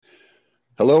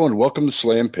Hello and welcome to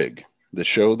SlamPig, the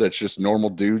show that's just normal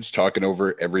dudes talking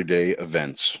over everyday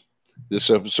events.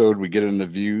 This episode, we get into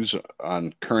views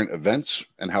on current events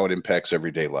and how it impacts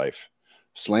everyday life.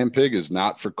 SlamPig is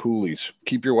not for coolies.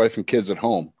 Keep your wife and kids at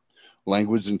home.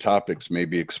 Language and topics may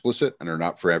be explicit and are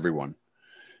not for everyone.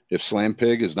 If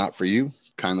SlamPig is not for you,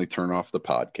 kindly turn off the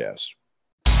podcast.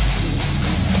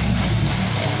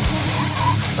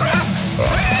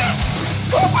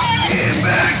 Get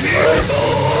back here,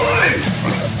 boy!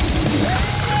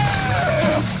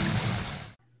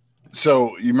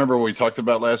 So, you remember what we talked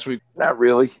about last week? Not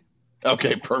really.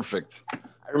 Okay, perfect.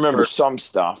 I remember some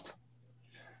stuff.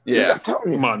 Yeah. Dude, I'm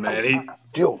telling you. Come on, man.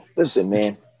 Dude, listen,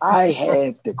 man. I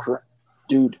have the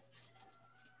dude.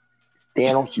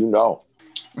 Thanos, you know.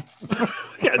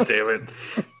 God damn it.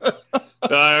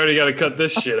 I already got to cut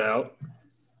this shit out.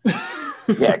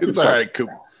 Yeah, It's all right, Coup.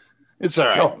 It's all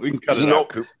right. No, We can cut it out,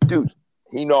 Coup. Dude,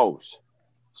 he knows.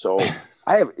 So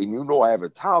I have, and you know I have a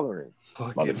tolerance,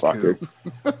 Fucking motherfucker.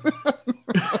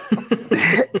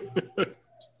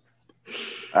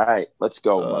 All right, let's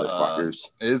go, motherfuckers.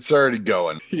 It's already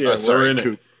going. Yeah, sorry, we're in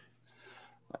Coup.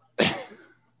 it.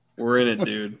 We're in it,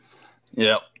 dude.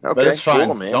 Yep. Okay, But it's fine.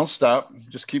 cool, man. Don't stop.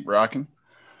 Just keep rocking.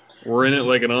 We're in it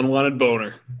like an unwanted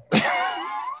boner.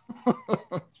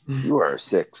 You are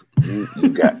sick. You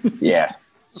got, yeah,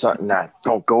 something that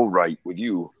don't go right with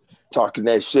you. Talking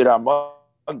that shit on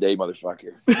Monday,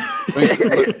 motherfucker.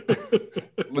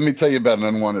 Let me tell you about an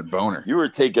unwanted boner. You were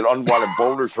taking unwanted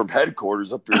boners from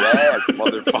headquarters up your ass,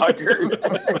 motherfucker.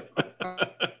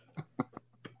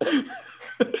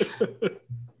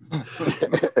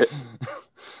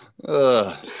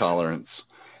 Tolerance.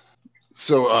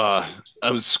 So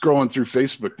I was scrolling through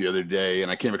Facebook the other day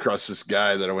and I came across this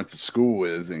guy that I went to school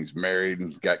with, and he's married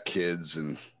and got kids,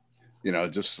 and you know,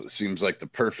 it just seems like the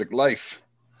perfect life.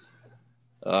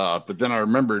 But then I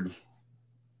remembered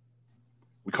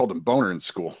we called him Boner in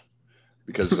school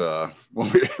because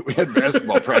when we had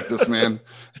basketball practice, man,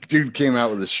 the dude came out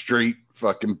with a straight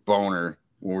fucking boner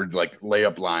when we're like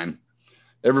layup line.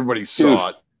 Everybody saw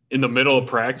it. In the middle of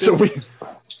practice? So we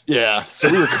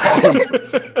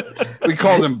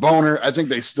called him Boner. I think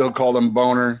they still call him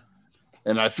Boner,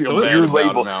 and I feel bad You're about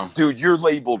labeled, it now. dude. You're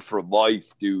labeled for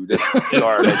life, dude. That's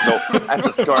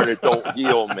a scar that don't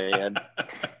heal, man.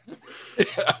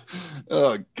 Yeah.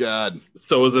 Oh God.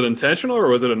 So was it intentional or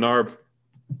was it a narb?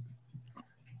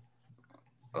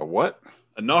 A what?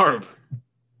 A narb.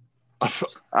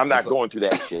 I'm not going through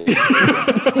that shit.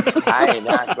 I ain't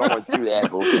not going through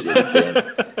that bullshit,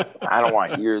 man. I don't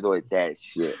want to hear that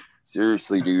shit.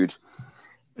 Seriously, dude.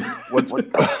 What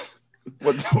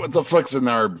the fuck's a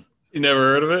narb? You never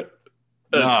heard of it?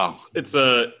 No. It's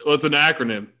an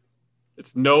acronym.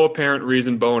 It's no apparent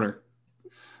reason boner.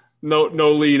 No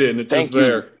lead in. It's Thank just you.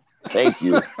 there. Thank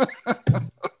you.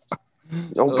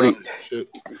 Nobody,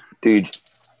 dude.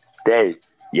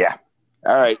 Yeah.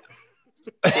 All right.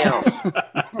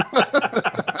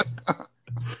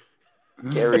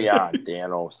 Carry on,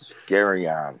 Thanos. Carry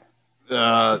on.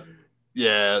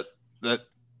 Yeah. That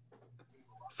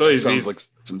So sounds like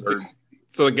some nerd.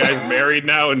 So the guy's married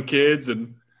now and kids,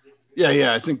 and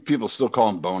Yeah. I think people still call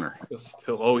him Boner.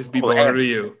 he'll always be Well, boner to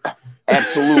you.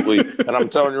 Absolutely. And I'm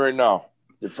telling you right now,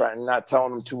 they're probably not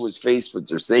telling him to his face, but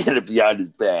they're saying it behind his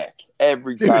back.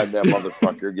 Every time that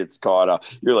motherfucker gets caught up,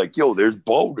 you're like, yo, there's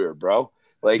Boner, bro.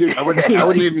 Like, Dude, I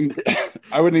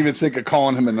wouldn't even think of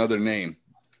calling him another name.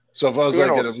 So if I was like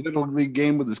at a little league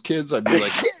game with his kids, I'd be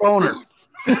like, Boner.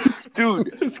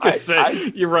 Dude, I was gonna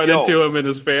say, you run into him and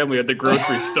his family at the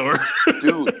grocery store.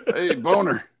 Dude, Hey,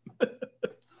 Boner.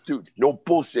 dude, no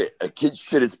bullshit. A kid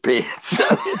shit his pants.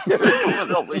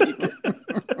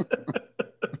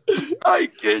 I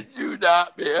kid you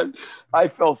not, man. I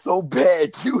felt so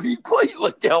bad, dude. He played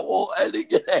like a whole inning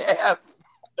and a half.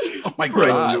 Oh my Right.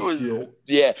 God.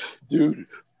 Yeah, dude.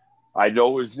 I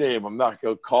know his name. I'm not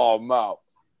gonna call him out.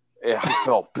 And I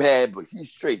felt bad, but he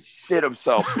straight shit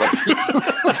himself.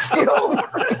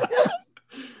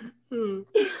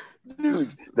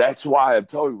 Dude, that's why I'm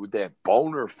telling you with that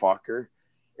Boner fucker.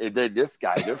 And then this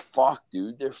guy, they're fucked,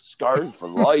 dude. They're scarred for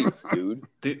life, dude.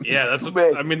 Yeah, that's.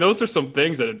 I mean, those are some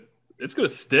things that it's gonna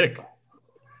stick.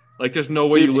 Like, there's no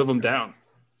way Dude, you live them down.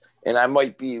 And I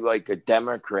might be like a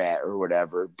Democrat or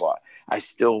whatever, but I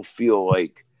still feel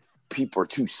like people are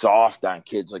too soft on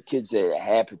kids. Like, kids that it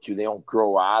happen to, they don't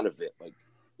grow out of it. Like,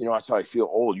 you know, that's how I feel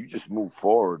old. You just move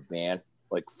forward, man.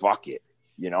 Like, fuck it.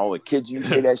 You know, like kids, you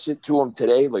say that shit to them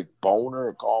today, like Boner,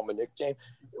 or call them a nickname,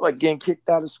 you're like getting kicked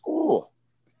out of school.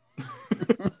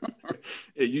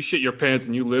 Yeah, you shit your pants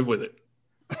and you live with it.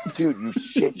 Dude, you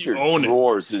shit your own it.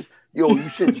 drawers. Yo, you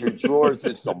shit your drawers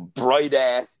in some bright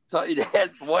ass, tight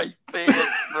ass white pants,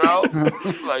 bro.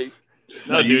 Like,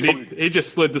 No, dude, he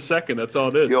just slid the second. That's all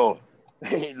it is. yo,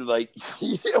 like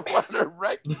you didn't want to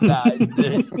recognize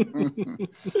it.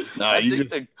 Nah,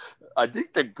 I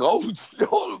think the goats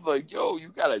told him like, yo, you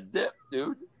got a dip,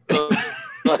 dude.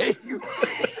 Like you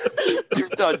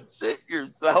done shit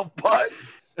yourself, bud.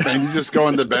 And you just go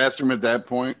in the bathroom at that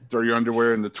point, throw your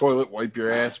underwear in the toilet, wipe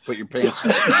your ass, put your pants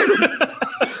on.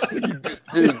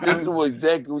 Dude, this is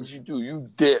exactly what you do. You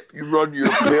dip. You run to your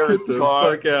parents'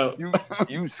 car. Fuck out.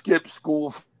 You skip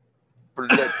school for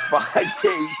the next 5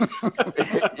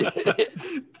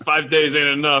 days. 5 days ain't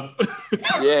enough.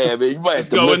 Yeah, I mean, you might have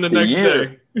to Go miss in the the next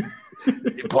year. day.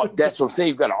 But that's what I'm saying.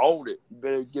 You got to own it. You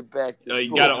better get back to You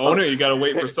school. got to own it. You got to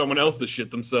wait for someone else to shit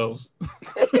themselves.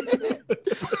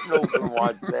 No one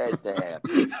wants that to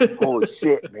happen. Holy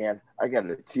shit, man. I got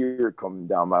a tear coming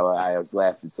down my eye. I was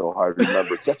laughing so hard.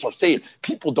 Remember, that's what I'm saying.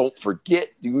 People don't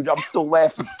forget, dude. I'm still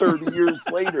laughing 30 years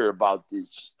later about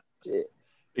this shit.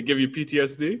 They give you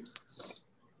PTSD?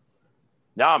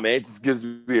 Nah, man, it just gives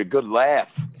me a good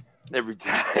laugh every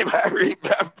time I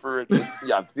remember it.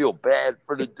 I feel bad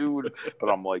for the dude, but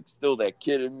I'm like, still that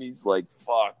kid in me's like,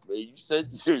 fuck, man, you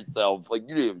said to yourself, like,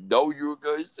 you didn't even know you were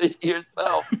going to say to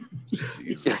yourself.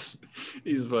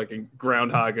 He's fucking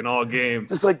groundhogging all game.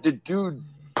 Just like the dude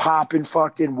popping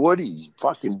fucking Woody,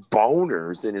 fucking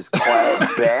boners in his clad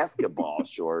basketball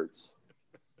shorts.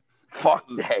 Fuck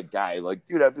that guy. Like,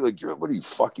 dude, I'd be like, what are you,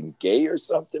 fucking gay or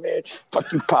something, man?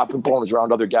 Fuck you popping boners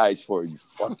around other guys for, you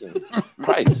fucking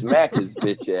probably smack his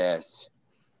bitch ass.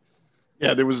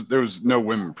 Yeah, there was no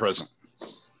women present.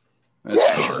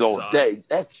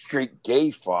 That's straight gay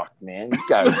fuck, man. You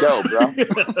gotta go, bro.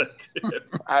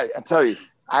 I tell you,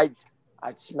 I'd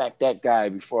smack that guy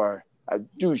before I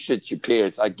do shit your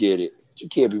pants. I get it. You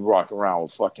can't be walking around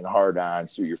with fucking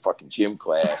hard-ons through your fucking gym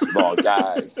class with all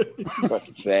guys.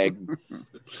 Fucking fag.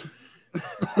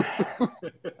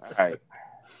 All right.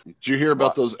 Did you hear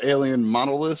about those alien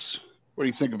monoliths? What do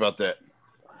you think about that?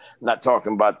 Not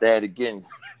talking about that again,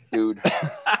 dude.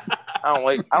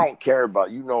 I don't care about,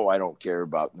 I don't care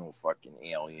about no fucking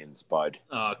aliens, bud.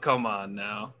 Oh, come on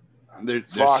now. They're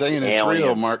saying it's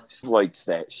real, Mark. Likes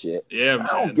that shit. Yeah, man.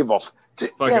 I don't give a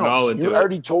fucking all into it. I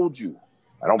already told you.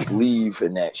 I don't believe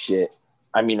in that shit.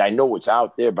 I mean, I know it's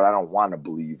out there, but I don't want to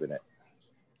believe in it.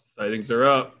 Sightings are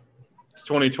up. It's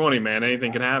 2020, man.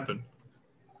 Anything can happen.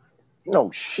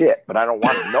 No shit, but I don't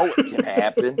want to know it can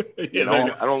happen.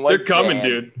 Yeah, I don't like. They're coming,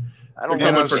 dude. I don't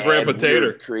coming like for Grandpa Tater.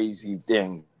 Weird, crazy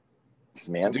things,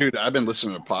 man. Dude, I've been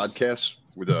listening to podcasts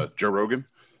with Joe Rogan.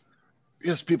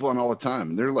 Yes, people on all the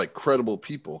time. They're like credible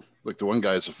people. Like the one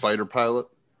guy is a fighter pilot.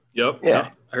 Yep. Yeah.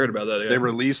 I heard about that. Yeah. They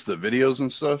release the videos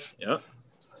and stuff. Yep.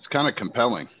 It's kind of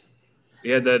compelling. We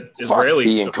had that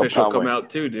Israeli official compelling. come out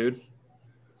too, dude.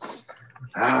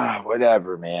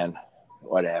 Whatever, man.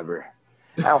 Whatever.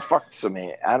 Fuck some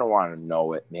man. I don't want to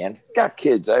know it, man. Got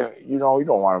kids. You don't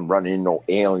want them running into no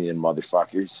alien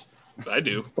motherfuckers. I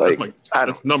do. Like,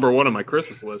 that's number one on my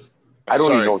Christmas list. I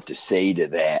don't even know what to say to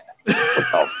that.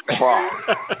 What the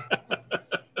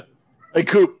fuck? Hey,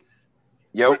 Coup.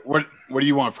 Yo, What do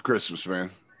you want for Christmas,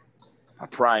 man? a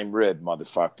prime rib,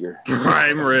 motherfucker.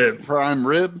 Prime rib. Prime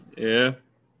rib? Yeah.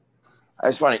 I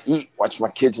just want to eat, watch my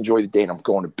kids enjoy the day, and I'm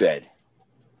going to bed.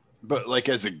 But like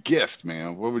as a gift,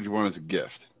 man, what would you want as a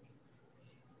gift?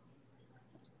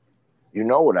 You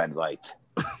know what I'd like.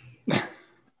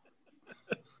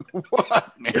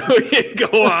 What, man?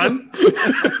 Go on.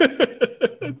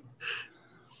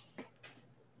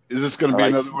 Is this going to be I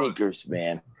like another sneakers,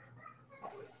 man.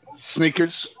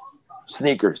 Sneakers?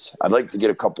 Sneakers. I'd like to get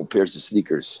a couple pairs of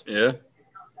sneakers. Yeah.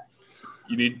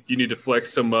 You need to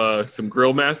flex some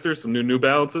Grill Masters, some New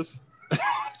Balances.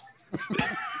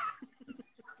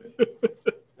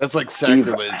 That's like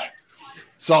sacrilege.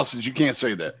 Sausage, you can't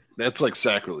say that. That's like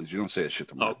sacrilege. You don't say that shit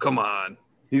to me. Oh, come on.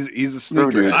 He's a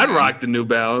sneaker. I'd rock the New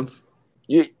Balance.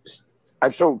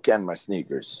 I've showed Ken my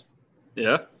sneakers.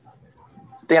 Yeah.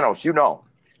 Thanos, you know.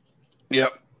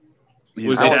 Yep.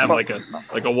 Does he have like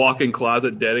a walk-in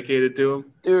closet dedicated to him?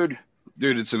 Dude,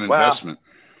 it's an investment.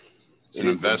 It's an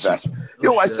investment.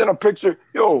 Yo, I sent a picture.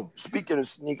 Yo, speaking of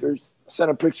sneakers, I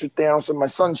sent a picture of Thanos of my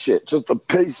son shit. Just a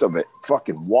piece of it.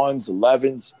 Fucking 1s,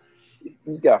 11s.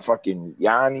 He's got fucking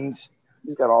Yannis.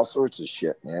 He's got all sorts of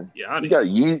shit, man.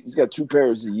 Yannis. He's got 2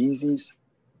 pairs of Yeezys.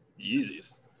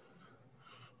 Yeezys.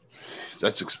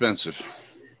 That's expensive.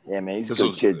 Yeah, man. He's a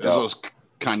good kid, though. Those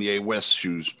Kanye West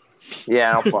shoes. Yeah,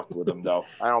 I don't fuck with them, though.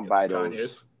 I don't buy those.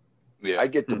 Kanye's. Yeah. I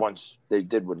get the ones they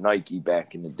did with Nike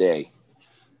back in the day.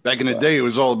 Back in the day, it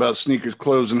was all about sneakers,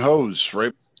 clothes, and hoes,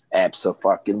 right?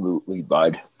 Abso-fucking-lutely,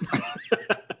 bud.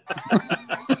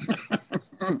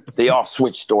 They all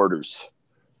switched orders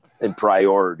and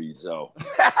priorities, though.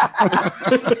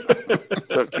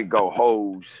 So it could go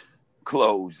hose,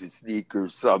 clothes, and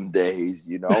sneakers some days,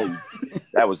 you know.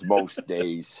 That was most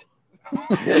days.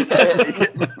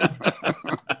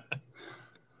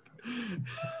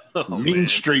 Mean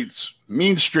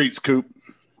streets, Coop.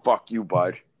 Fuck you,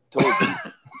 bud. Told you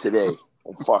today.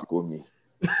 Don't fuck with me.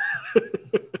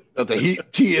 At the heat,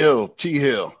 T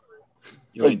Hill.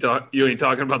 You ain't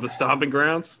talking about the stomping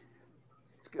grounds?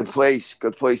 It's a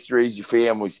good place to raise your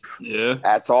families. Yeah.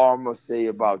 That's all I'm gonna say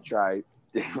about the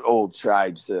old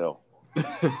Tribes Hill.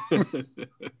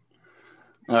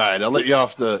 All right, I'll let you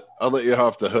off the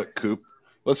hook, Coop.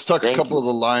 Let's talk a couple of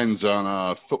the lines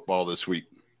on football this week.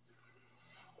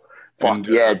 Fuck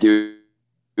yeah, dude.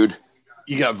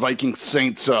 You got Vikings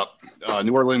Saints up.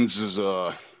 New Orleans is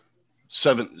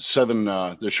seven.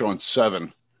 They're showing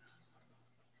 7-point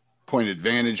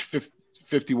advantage.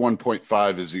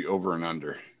 51.5 is the over and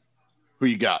under. Who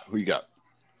you got?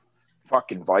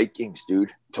 Fucking Vikings,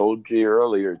 dude. Told you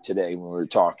earlier today when we were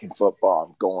talking football,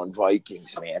 I'm going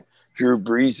Vikings, man. Drew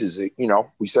Brees is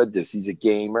we said this. He's a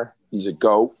gamer. He's a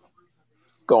GOAT.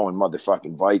 Going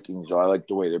motherfucking Vikings. I like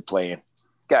the way they're playing.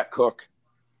 Got Cook.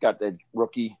 Got that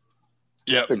rookie.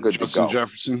 Yeah, Justin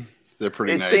Jefferson. They're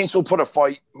pretty nice. Saints will put a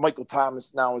fight. Michael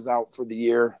Thomas now is out for the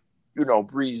year.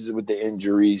 Brees with the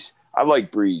injuries. I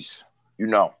like Brees.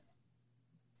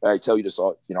 I tell you this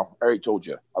all. I already told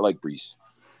you. I like Brees.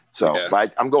 So, yeah.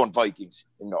 But I'm going Vikings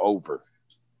in the over.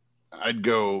 I'd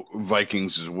go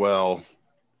Vikings as well.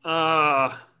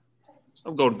 I'm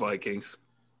going Vikings.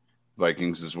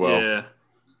 Vikings as well. Yeah,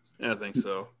 I think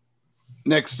so.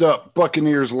 Next up,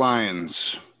 Buccaneers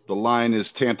Lions. The line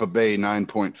is Tampa Bay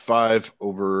 9.5.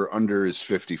 Over under is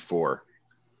 54.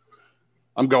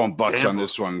 I'm going Bucks on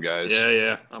this one, guys.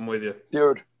 Yeah, I'm with you,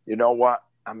 dude. You know what?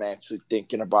 I'm actually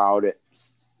thinking about it.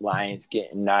 Lions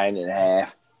getting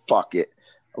 9.5. Fuck it.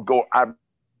 I'm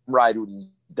riding and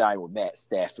dying with Matt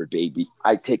Stafford, baby.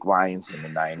 I take Lions in the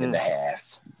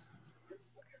 9.5.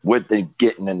 With the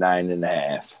getting the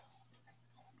 9.5.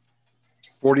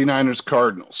 49ers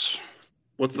Cardinals.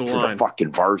 What's the line? The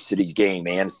fucking varsity game,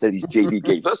 man. Instead of these JV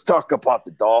games. Let's talk about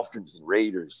the Dolphins and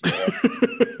Raiders, man.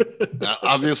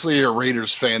 Obviously, you're a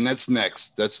Raiders fan. That's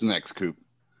next, Coop.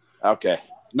 Okay.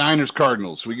 Niners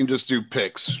Cardinals. We can just do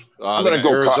picks. I'm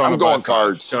going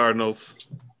Cards. Cardinals.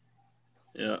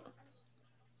 Yeah.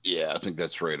 Yeah, I think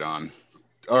that's right on.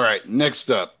 All right, next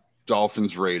up,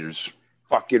 Dolphins Raiders.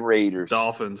 Fucking Raiders.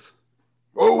 Dolphins.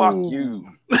 Oh. Fuck you.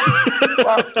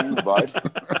 Fuck you, bud.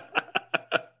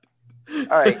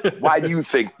 All right. Why do you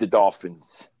think the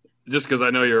Dolphins? Just because I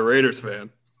know you're a Raiders fan.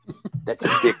 That's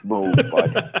a dick move,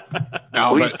 bud.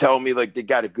 Please tell me they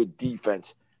got a good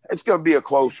defense. It's going to be a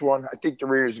close one. I think the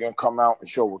Raiders are going to come out and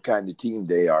show what kind of team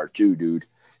they are too, dude.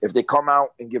 If they come out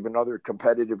and give another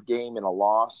competitive game and a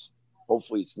loss,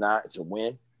 hopefully it's not. It's a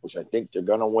win, which I think they're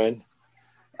going to win.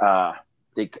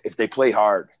 If they play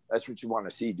hard, that's what you want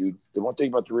to see, dude. The one thing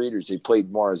about the Raiders, they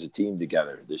played more as a team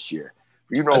together this year.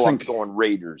 I'm going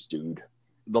Raiders, dude.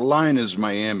 The line is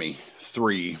Miami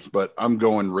 3, but I'm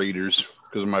going Raiders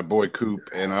because of my boy Coop,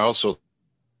 and I also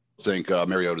think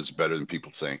Mariota's better than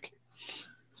people think.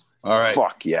 All right.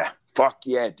 Fuck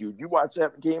yeah, dude. You watched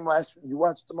that game You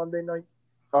watched the Monday night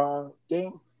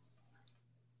game?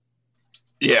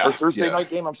 Yeah. Or Thursday night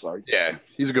game? I'm sorry. Yeah,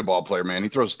 he's a good ball player, man. He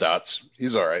throws dots.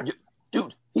 He's all right.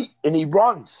 Dude, he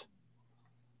runs.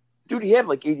 Dude, he had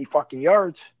 80 fucking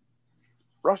yards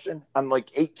rushing on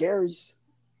 8 carries.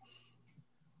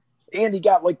 And he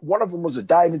got one of them was a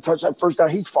diving touchdown first down.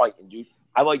 He's fighting, dude.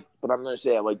 But I'm going to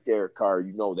say I like Derek Carr.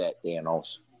 You know that,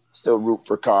 Thanos. Still root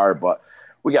for Carr, but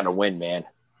we got to win, man.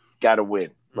 Got to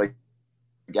win.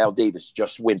 Al Davis,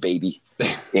 just win, baby.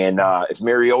 And if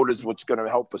Mariota's what's going to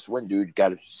help us win, dude, got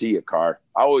to see a Carr.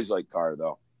 I always like Carr,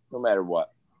 though, no matter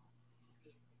what.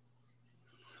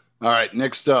 All right,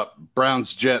 next up,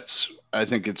 Browns Jets. I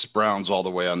think it's Browns all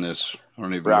the way on this. I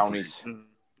don't even Brownies.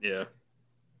 Yeah.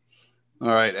 All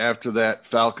right, after that,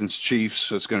 Falcons Chiefs.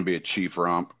 So it's going to be a Chief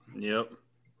romp. Yep.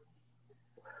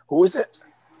 Who is it?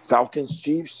 Falcons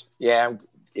Chiefs? Yeah.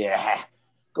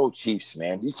 Go Chiefs,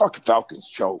 man. These fucking Falcons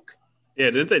choke. Yeah,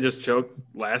 didn't they just choke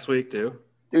last week too?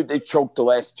 Dude, they choked the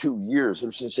last 2 years.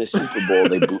 Ever since the Super Bowl,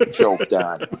 they choked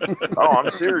on. Oh, I'm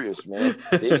serious, man.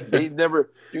 They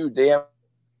never – dude, they haven't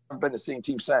been the same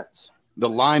team since. The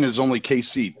line is only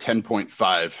KC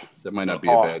 10.5. That might not be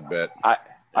a bad bet.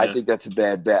 I think that's a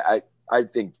bad bet. I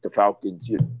think the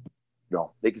Falcons,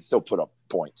 they can still put up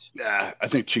points. Yeah, I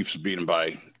think Chiefs beat them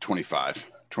by 25,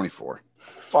 24.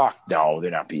 Fuck no,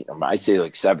 they're not beating them. I say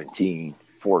like 17,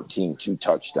 14, 2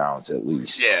 touchdowns at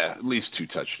least. Yeah, at least 2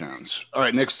 touchdowns. All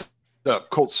right, next up,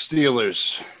 Colts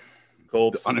Steelers.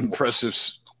 Colts. The unimpressive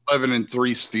 11-3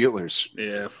 Steelers.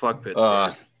 Yeah, fuck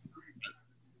Pittsburgh.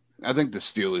 I think the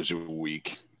Steelers are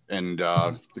weak, and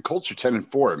the Colts are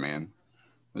 10-4. Man,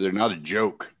 they're not a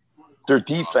joke. Their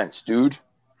defense, dude.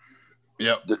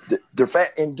 Yep. They're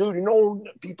fat, and dude, you know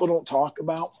what people don't talk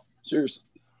about? Seriously,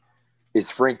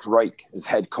 is Frank Reich as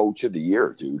head coach of the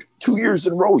year, dude. 2 years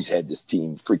in a row he's had this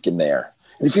team freaking there.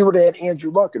 And if he would have had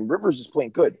Andrew Luck, and Rivers is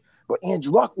playing good, but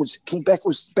Andrew Luck was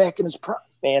back in his prime.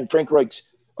 Man, Frank Reich's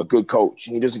a good coach,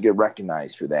 and he doesn't get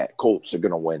recognized for that. Colts are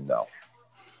going to win, though.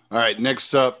 All right,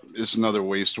 next up is another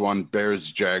waste one.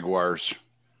 Bears, Jaguars.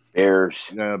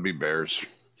 Bears. That'll be Bears.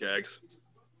 Jags.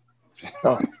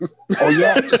 Oh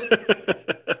yeah.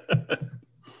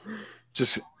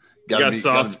 Just got a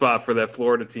soft spot for that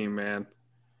Florida team, man.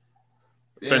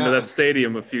 Been to that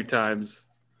stadium a few times.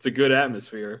 It's a good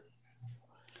atmosphere.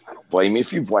 I don't blame you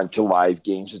if you've went to live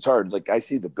games. It's hard. Like I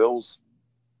see the Bills.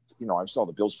 You know, I saw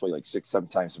the Bills play like 6-7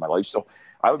 times in my life, so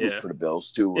I would root for the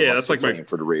Bills too. Yeah, that's like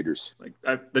for the Raiders. Like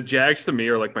the Jags to me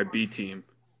are like my B team.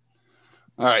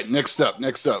 All right, next up,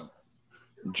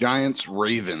 Giants,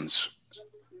 Ravens.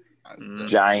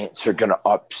 Giants are gonna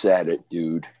upset it,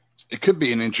 dude. It could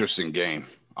be an interesting game,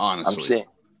 honestly. I'm saying,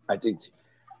 I think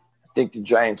the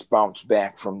Giants bounce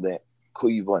back from that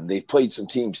Cleveland. They've played some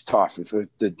teams tough. If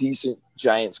the decent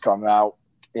Giants come out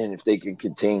and if they can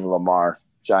contain Lamar,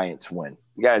 Giants win.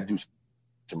 You got to do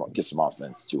get some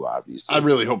offense too, obviously. I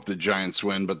really hope the Giants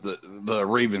win, but the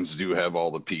Ravens do have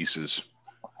all the pieces.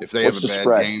 If they have a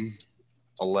bad game,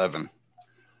 11.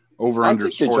 Over under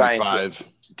 45.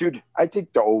 Dude, I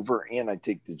take the over and I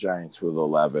take the Giants with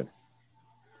 11.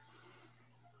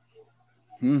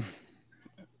 I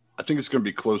think it's going to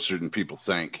be closer than people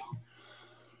think.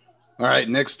 All right,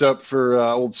 next up for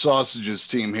Old Sausage's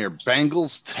team here,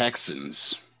 Bengals,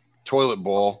 Texans. Toilet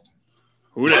bowl.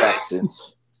 Who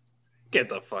Texans? Get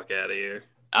the fuck out of here!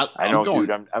 I know,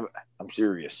 dude. I'm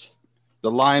serious.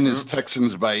 The line is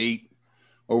Texans by 8.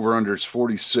 Over under is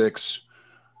 46.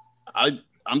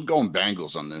 I'm going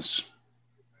Bengals on this.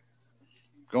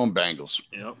 Going Bengals.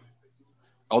 Yep.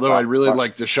 Although I really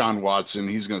like Deshaun Watson,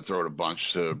 he's going to throw it a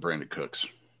bunch to Brandon Cooks.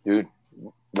 Dude,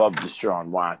 love Deshaun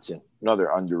Watson.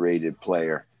 Another underrated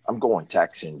player. I'm going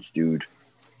Texans, dude.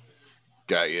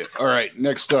 Got you. All right,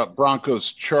 next up,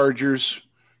 Broncos, Chargers.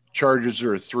 Chargers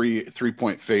are a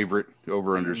 3-point favorite.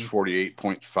 Over under is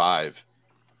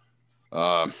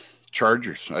 48.5.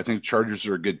 Chargers. I think Chargers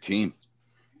are a good team.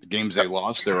 The games they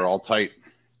lost, they were all tight.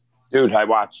 Dude, I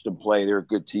watched them play. They're a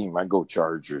good team. I go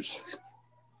Chargers.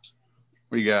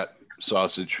 What you got,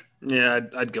 Sausage? Yeah,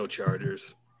 I'd go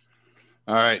Chargers.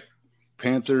 All right.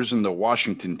 Panthers and the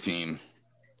Washington team.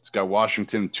 It's got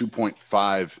Washington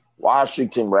 2.5.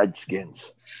 Washington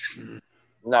Redskins.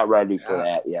 Not ready for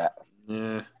that yet.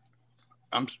 Yeah.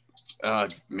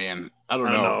 Man, I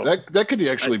don't know. That could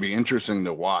actually be interesting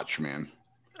to watch, man.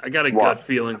 I got a gut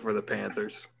feeling for the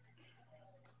Panthers.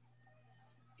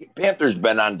 Panthers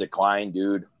been on decline,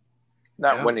 dude.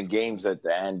 Not winning games at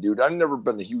the end, dude. I've never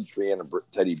been a huge fan of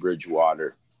Teddy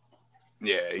Bridgewater.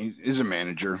 Yeah, he's a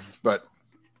manager, but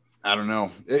I don't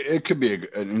know. It could be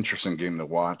an interesting game to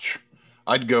watch.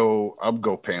 I'll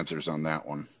go Panthers on that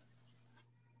one.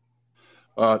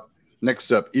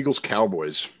 Next up, Eagles,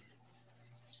 Cowboys.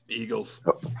 Eagles.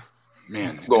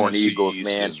 Man, going Eagles,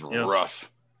 man. Is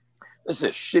rough. This is a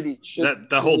shitty.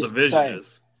 That whole division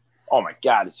is. Oh my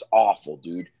god, it's awful,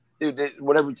 dude.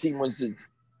 Whatever team wins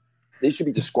they should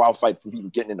be disqualified from even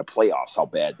getting into playoffs. How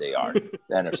bad they are, the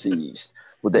NFC East,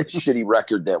 with that shitty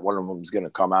record that one of them is going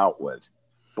to come out with.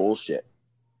 Bullshit.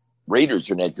 Raiders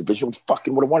are in that division.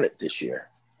 Fucking would have won it this year.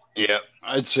 Yeah,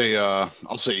 I'd say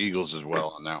I'll say Eagles as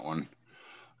well on that one.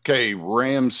 Okay,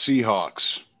 Rams,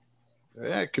 Seahawks.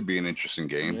 That could be an interesting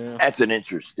game. Yeah. That's an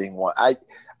interesting one. I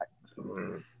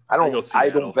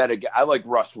don't bet again. I like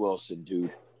Russ Wilson,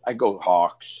 dude. I go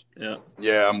Hawks.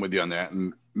 Yeah, I'm with you on that.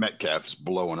 And Metcalf's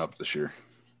blowing up this year.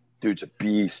 Dude's a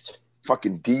beast.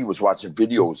 Fucking D was watching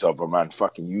videos of him on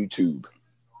fucking YouTube.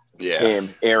 Yeah.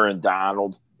 Him, Aaron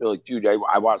Donald. They're like, dude,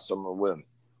 I watched someone with him.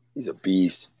 He's a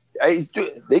beast. They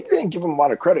didn't give him a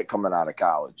lot of credit coming out of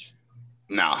college.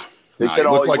 Nah. They said he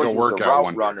all he like was a was a workout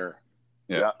route runner.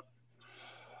 Yeah.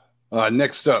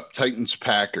 Next up, Titans,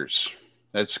 Packers.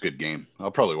 That's a good game.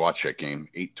 I'll probably watch that game.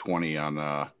 8:20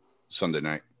 on Sunday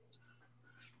night.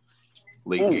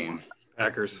 Late game.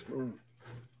 Packers.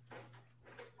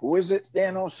 Who is it,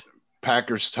 Thanos?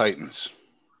 Packers, Titans.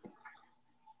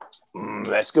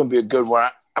 That's going to be a good one.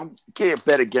 I can't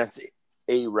bet against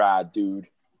A-Rod, dude.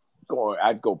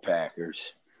 I'd go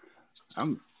Packers.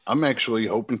 I'm actually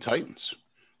hoping Titans.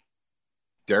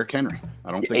 Derrick Henry.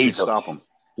 I don't think they stop him.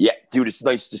 Yeah, dude, it's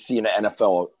nice to see in the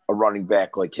NFL a running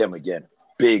back like him again.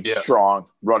 Big, strong,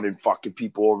 running fucking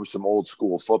people over some old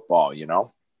school football, you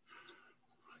know?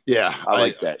 Yeah. I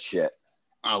like that shit.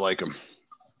 I like him.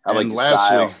 I like the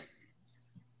style.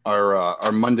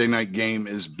 Our Monday night game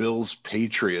is Bills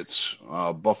Patriots.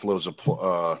 Buffalo's a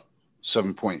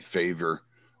 7-point favor.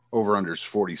 Over unders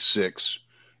 46.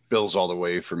 Bills all the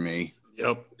way for me.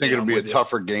 Yep. I think it'll be a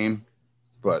tougher game,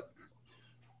 but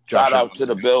shout out to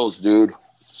the Bills, dude.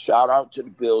 Shout out to the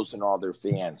Bills and all their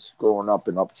fans growing up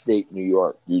in upstate New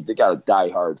York, dude. They got a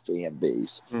diehard fan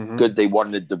base. Mm-hmm. Good they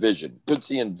won the division. Good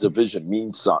seeing the division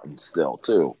means something still,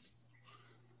 too.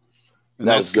 And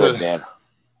that's good, man.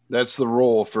 That's the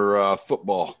role for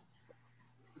football.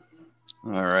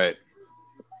 All right.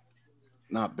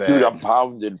 Not bad. Dude, I'm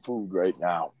pounding food right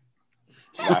now.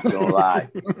 Not gonna lie.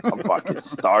 I'm fucking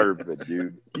starving,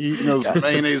 dude. Eating those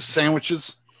mayonnaise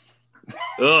sandwiches.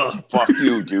 Ugh. Fuck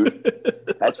you, dude.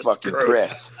 That's fucking gross.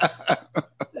 Chris.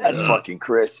 That's fucking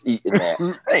Chris eating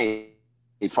that. Hey,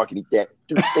 fucking eat that.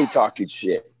 Dude, stay talking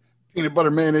shit. Peanut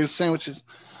butter mayonnaise sandwiches.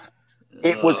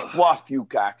 It was fluff, you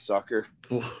cocksucker.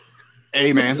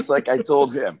 Hey, man. Just like I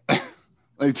told him. Let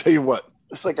me tell you what.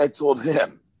 Just like I told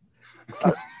him.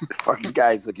 Fucking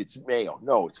guy's like, it's mayo.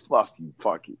 No, it's fluff, you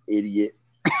fucking idiot.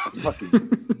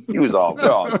 Fucking, he was all,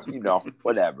 you know,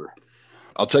 whatever.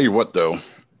 I'll tell you what, though.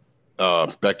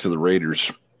 Back to the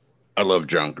Raiders. I love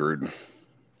John Gruden.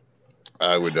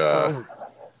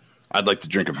 I'd like to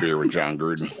drink a beer with John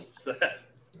Gruden.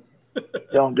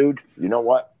 Yo, dude, you know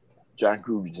what? John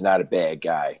Gruden's not a bad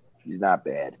guy. He's not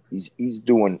bad. He's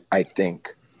doing, I think,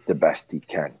 the best he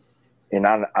can. And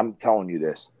I'm telling you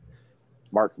this.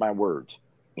 Mark my words.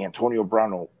 Antonio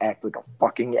Brown will act like a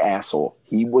fucking asshole.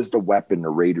 He was the weapon the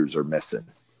Raiders are missing.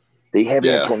 They have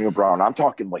Antonio Brown. I'm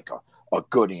talking like a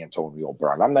good Antonio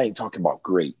Brown. I'm not even talking about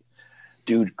great.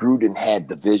 Dude, Gruden had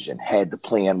the vision, had the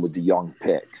plan with the young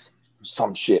picks.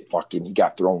 Some shit fucking, he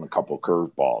got thrown a couple of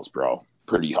curveballs, bro.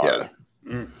 Pretty hard.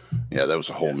 Yeah, that was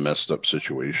a whole messed up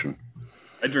situation.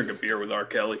 I drink a beer with R.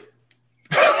 Kelly.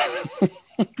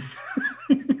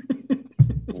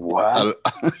 What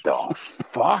the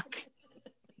fuck?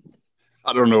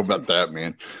 I don't know about that,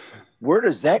 man. Where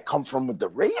does that come from with the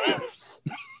Raiders?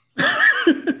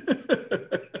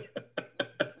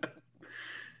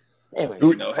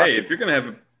 Anyways, hey, if you're gonna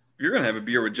have a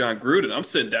beer with John Gruden, I'm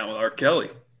sitting down with R.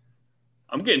 Kelly.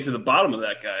 I'm getting to the bottom of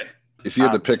that guy. If you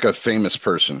had to pick a famous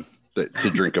person to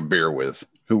drink a beer with,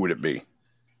 who would it be?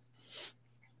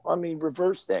 I mean,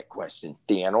 reverse that question.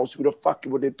 Thanos, who the fuck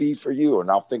would it be for you? And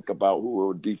I'll think about who it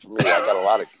would be for me. I got a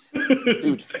lot of...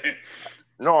 Dude,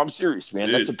 no, I'm serious, man.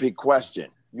 Dude. That's a big question.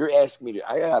 You're asking me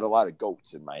I got a lot of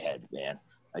goats in my head, man.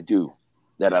 I do,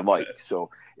 that I like.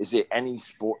 So is it any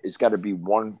sport? It's got to be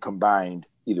one combined,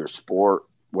 either sport,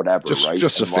 whatever, right?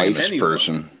 Just a famous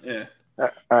person. Yeah. All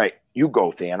right. You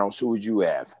go, Thanos. Who would you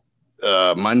have?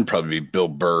 Mine would probably be Bill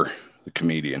Burr, the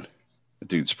comedian. The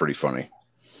dude's pretty funny.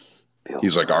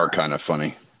 He's like our kind of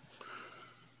funny.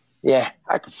 Yeah,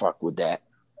 I could fuck with that.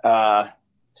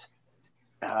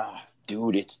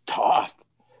 Dude, it's tough.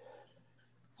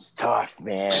 It's tough,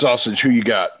 man. Sausage, who you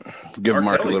got? Give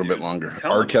Mark Kelly, a little bit longer.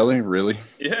 Tell R. him. Kelly, really?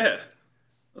 Yeah.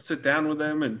 I'll sit down with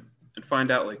them and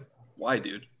find out, like, why,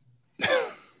 dude?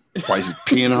 Why is he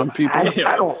peeing on people?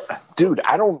 I don't, dude.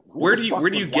 I don't. Where do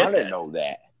you get that? Know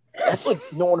that? That's like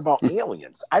knowing about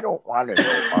aliens. I don't want to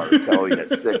know R. Kelly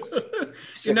is six.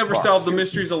 You never solve the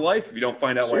mysteries of life if you don't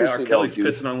find out why R. Kelly's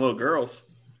pissing on little girls.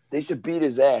 They should beat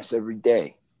his ass every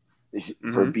day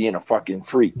for being a fucking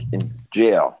freak in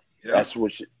jail. Yeah.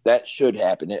 That's that should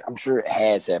happen. I'm sure it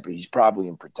has happened. He's probably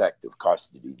in protective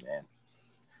custody, man.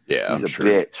 Yeah, he's a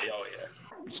bitch. Oh yeah.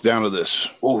 It's down to this.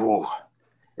 Ooh,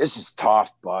 this is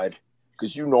tough, bud.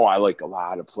 Because you know I like a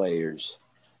lot of players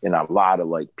and a lot of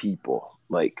like people.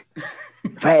 Like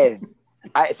if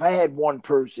I had one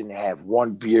person to have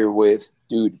one beer with,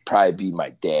 dude, it'd probably be my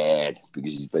dad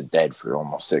because he's been dead for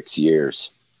almost 6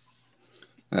 years.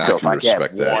 So if I get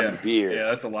one beer,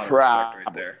 that's a lot of respect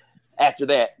right there. After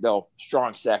that, though,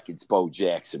 strong seconds, Bo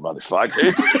Jackson,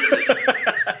 motherfuckers.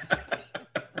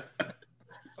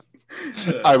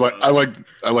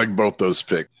 I like both those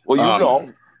picks. Well, you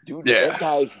know, dude, that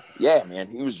guy, man,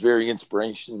 he was very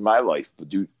inspirational in my life. But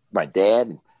dude, my dad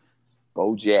and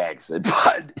Bo Jackson,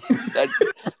 but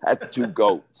that's two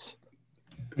goats.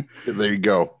 There you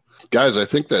go. Guys, I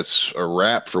think that's a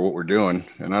wrap for what we're doing.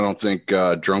 And I don't think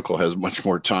Drunkle has much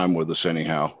more time with us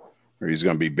anyhow. Or he's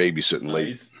going to be babysitting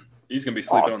late. He's going to be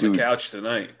sleeping on the couch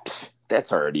tonight.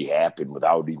 That's already happened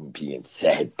without even being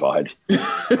said, bud.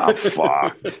 I'm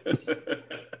fucked.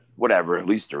 Whatever. At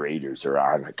least the Raiders are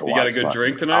on. I can You got a watch good something.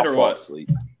 drink tonight I'll or fall what?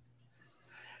 asleep.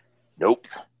 Nope.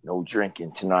 No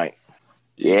drinking tonight.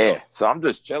 Yeah. So I'm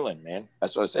just chilling, man.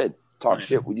 That's what I said. Talk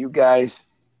shit with you guys.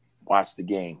 Watch the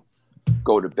game.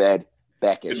 Go to bed.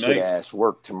 Back at shit ass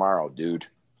work tomorrow, dude.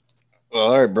 Well,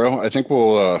 all right, bro. I think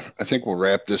we'll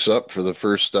wrap this up for the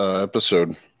first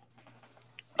episode.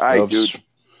 All right, dude.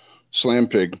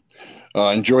 SlamPig.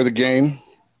 Enjoy the game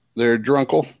there,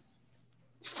 Drunkle.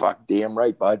 Fuck, damn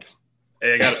right, bud.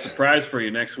 Hey, I got a surprise for you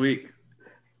next week.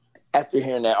 After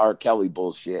hearing that R. Kelly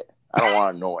bullshit, I don't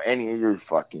want to know any of your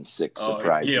fucking sick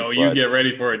surprises. You get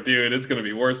ready for it, dude. It's going to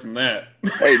be worse than that.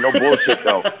 Hey, no bullshit,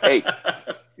 though. Hey,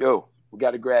 yo, we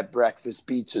got to grab breakfast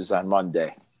pizzas on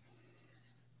Monday.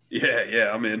 Yeah,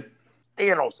 I'm in.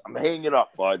 Thanos, I'm hanging it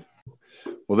up, bud.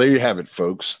 Well, there you have it,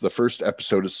 folks. The first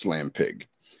episode of SlamPig.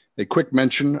 A quick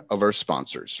mention of our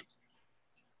sponsors.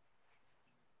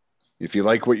 If you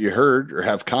like what you heard or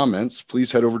have comments,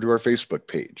 please head over to our Facebook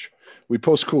page. We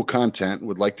post cool content and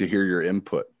would like to hear your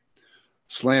input.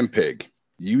 SlamPig,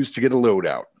 used to get a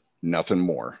loadout, nothing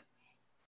more.